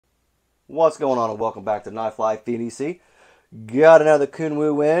What's going on, and welcome back to Knife Life EDC. Got another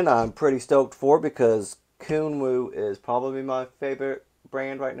Kunwu win. I'm pretty stoked for it because Kunwu is probably my favorite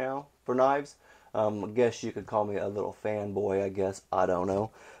brand right now for knives. I guess you could call me a little fanboy, I guess. I don't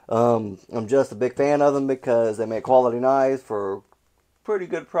know. I'm just a big fan of them because they make quality knives for pretty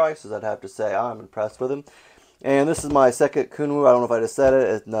good prices, I'd have to say. I'm impressed with them. And this is my second Kunwu. I don't know if I just said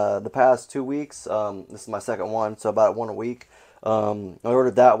it. In the past 2 weeks, this is my second one, so about one a week. I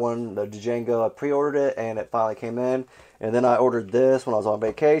ordered that one, the Django. I pre-ordered it, and it finally came in. And then I ordered this when I was on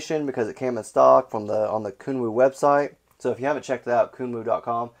vacation because it came in stock from on the Kunwu website. So if you haven't checked it out,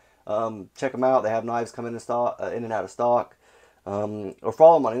 kunwu.com, check them out. They have knives coming in stock, in and out of stock. Or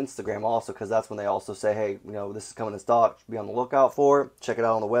follow them on Instagram also, because that's when they also say, hey, this is coming in stock. Be on the lookout for it. Check it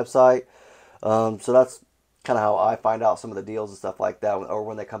out on the website. So that's kind of how I find out some of the deals and stuff like that, or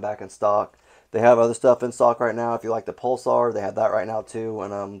when they come back in stock. They have other stuff in stock right now. If you like the Pulsar, they have that right now too,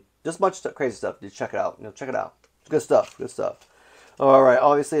 and just a bunch of crazy stuff. Dude, check it out. Check it out. Good stuff. Good stuff. All right.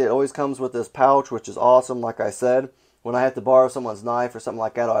 Obviously, it always comes with this pouch, which is awesome. Like I said, when I have to borrow someone's knife or something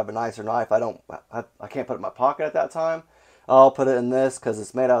like that, I have a nicer knife. I can't put it in my pocket at that time. I'll put it in this because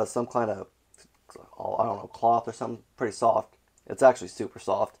it's made out of some kind of, I don't know, cloth or something. Pretty soft. It's actually super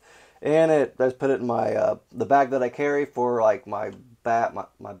soft. And I just put it in my the bag that I carry for like my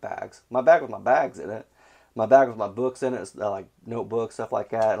bags. My bag with my bags in it. My bag with my books in it. It's like notebooks, stuff like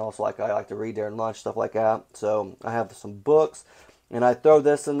that. And also like I like to read during lunch, stuff like that. So I have some books. And I throw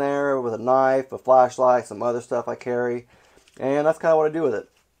this in there with a knife, a flashlight, some other stuff I carry. And that's kind of what I do with it.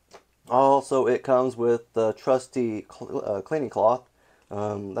 Also, it comes with the trusty cleaning cloth.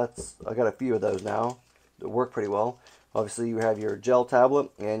 I got a few of those now that work pretty well. Obviously, you have your gel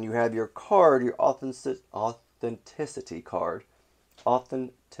tablet, and you have your card, your authenticity card.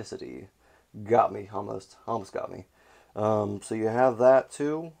 Authenticity. Got me, almost got me. So you have that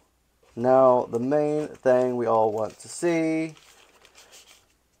too. Now, the main thing we all want to see.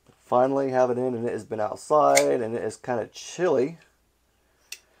 Finally have it in, and it has been outside, and it is kind of chilly.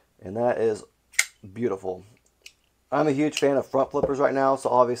 And that is beautiful. I'm a huge fan of front flippers right now, so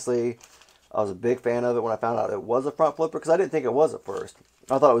obviously I was a big fan of it when I found out it was a front flipper, because I didn't think it was at first.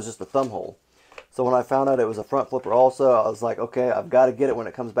 I thought it was just a thumb hole. So when I found out it was a front flipper also, I was like, okay, I've got to get it when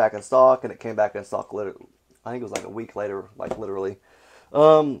it comes back in stock, and it came back in stock literally, I think it was like a week later, like literally.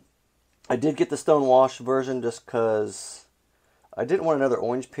 I did get the Stonewash version just because I didn't want another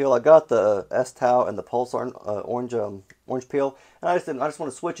orange peel. I got the S-Tau and the Pulsar orange peel, and I just want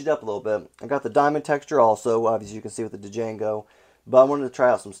to switch it up a little bit. I got the diamond texture also, obviously you can see with the Django, but I wanted to try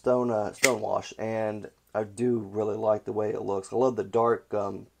out some Stonewash, and I do really like the way it looks. I love the dark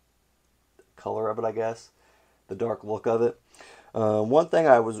color of it, I guess, the dark look of it. One thing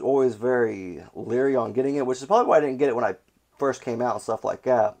I was always very leery on getting it, which is probably why I didn't get it when I first came out and stuff like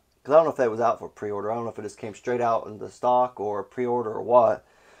that, because I don't know if that was out for pre-order. I don't know if it just came straight out in the stock or pre-order or what.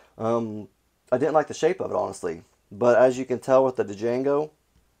 I didn't like the shape of it, honestly. But as you can tell with the Django,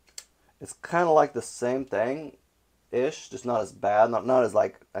 it's kind of like the same thing-ish, just not as bad. Not as,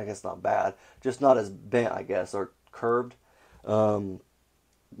 like, I guess not bad. Just not as bent, I guess, or curved.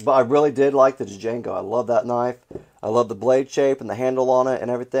 But I really did like the Django. I love that knife. I love the blade shape and the handle on it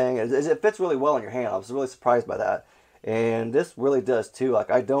and everything. It fits really well in your hand. I was really surprised by that. And this really does too. Like,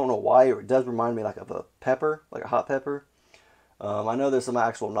 I don't know why. It does remind me like of a pepper, like a hot pepper. I know there's some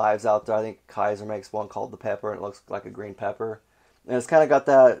actual knives out there. I think Kaiser makes one called the Pepper, and it looks like a green pepper. And it's kind of got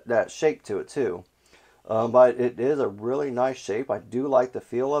that shape to it too. But it is a really nice shape. I do like the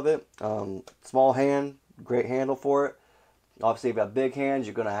feel of it. Small hand, great handle for it. Obviously, if you have big hands,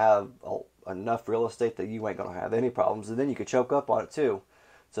 you're going to have enough real estate that you ain't going to have any problems. And then you could choke up on it too.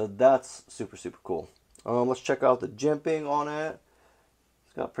 So that's super, super cool. Let's check out the jimping on it.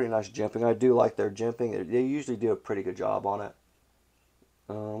 It's got pretty nice jimping. I do like their jimping. They usually do a pretty good job on it.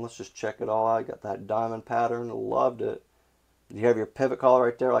 Let's just check it all out. You got that diamond pattern. Loved it. You have your pivot collar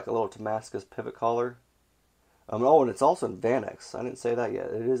right there, like a little Damascus pivot collar. Oh, and it's also in Vanex. I didn't say that yet.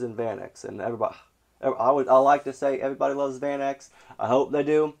 It is in Vanex, and I like to say everybody loves Vanex. I hope they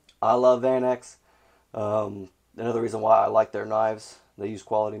do. I love Vanex. Another reason why I like their knives. They use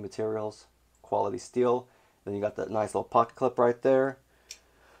quality materials, quality steel. Then you got that nice little pocket clip right there.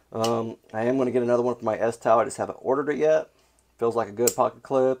 I am going to get another one for my S-Tau. I just haven't ordered it yet. Feels like a good pocket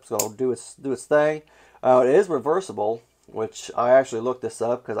clip, so it'll do its thing. It is reversible, which I actually looked this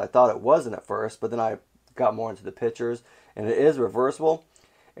up because I thought it wasn't at first, but then I got more into the pictures, and it is reversible.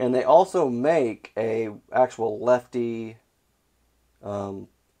 And they also make a actual lefty, I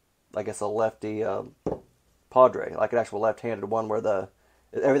guess a lefty Padre, like an actual left-handed one where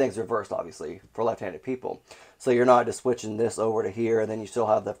everything's reversed, obviously, for left-handed people. So you're not just switching this over to here, and then you still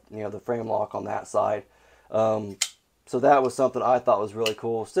have the, you know, the frame lock on that side. So that was something I thought was really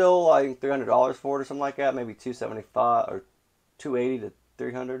cool. Still, I think $300 for it or something like that, maybe $275 or $280 to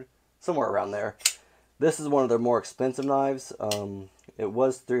 $300, somewhere around there. This is one of their more expensive knives. It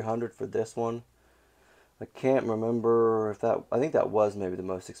was $300 for this one. I can't remember if that, I think that was maybe the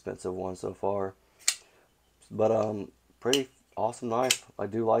most expensive one so far. But pretty awesome knife. I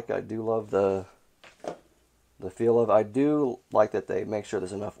do like it. I do love the feel of it. I do like that they make sure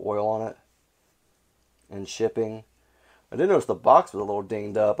there's enough oil on it and shipping. I did notice the box was a little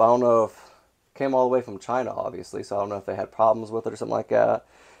dinged up. I don't know if it came all the way from China, obviously, so I don't know if they had problems with it or something like that.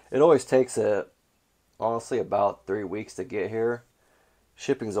 It always takes it, honestly, about 3 weeks to get here.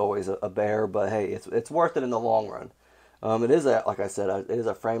 Shipping's always a bear, but hey, it's worth it in the long run. It is like I said, it is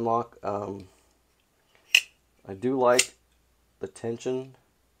a frame lock. I do like the tension.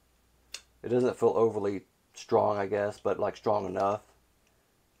 It doesn't feel overly strong, I guess, but like strong enough.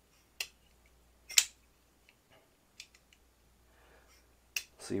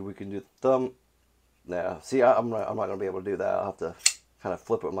 See, we can do the thumb. Nah, see, I'm not gonna be able to do that. I'll have to kind of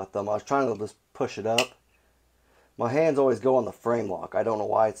flip it with my thumb. I was trying to just push it up. My hands always go on the frame lock. I don't know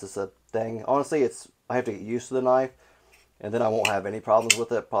why, it's just a thing. Honestly, I have to get used to the knife, and then I won't have any problems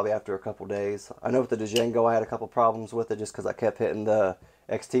with it probably after a couple days. I know with the Django I had a couple problems with it just because I kept hitting the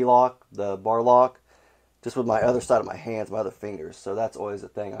XT lock, the bar lock, just with my other side of my hands, my other fingers. So that's always a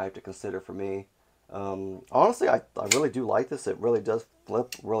thing I have to consider for me. Honestly, I really do like this. It really does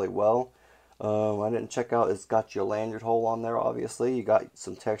flip really well. I didn't check out, it's got your lanyard hole on there, obviously. You got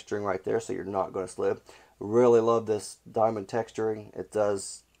some texturing right there, so you're not going to slip. Really love this diamond texturing. It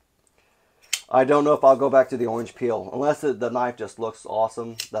does. I don't know if I'll go back to the orange peel, unless the knife just looks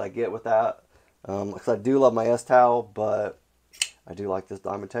awesome that I get with that. Because I do love my S-Towel, but I do like this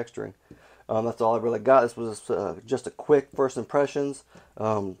diamond texturing. That's all I really got. This was just a quick first impressions.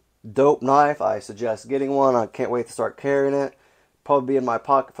 Dope knife. I suggest getting one. I can't wait to start carrying it. Probably be in my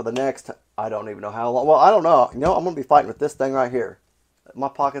pocket for the next, I don't even know how long. Well, I don't know. You know, I'm going to be fighting with this thing right here. My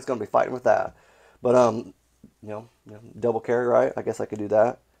pocket's going to be fighting with that. But, you know, double carry, right? I guess I could do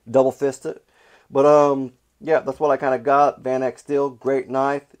that. Double fist it. But, yeah, that's what I kind of got. Van X Steel, great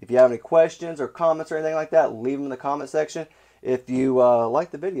knife. If you have any questions or comments or anything like that, leave them in the comment section. If you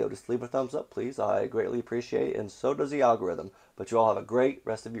like the video, just leave a thumbs up, please. I greatly appreciate it, and so does the algorithm. But you all have a great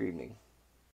rest of your evening.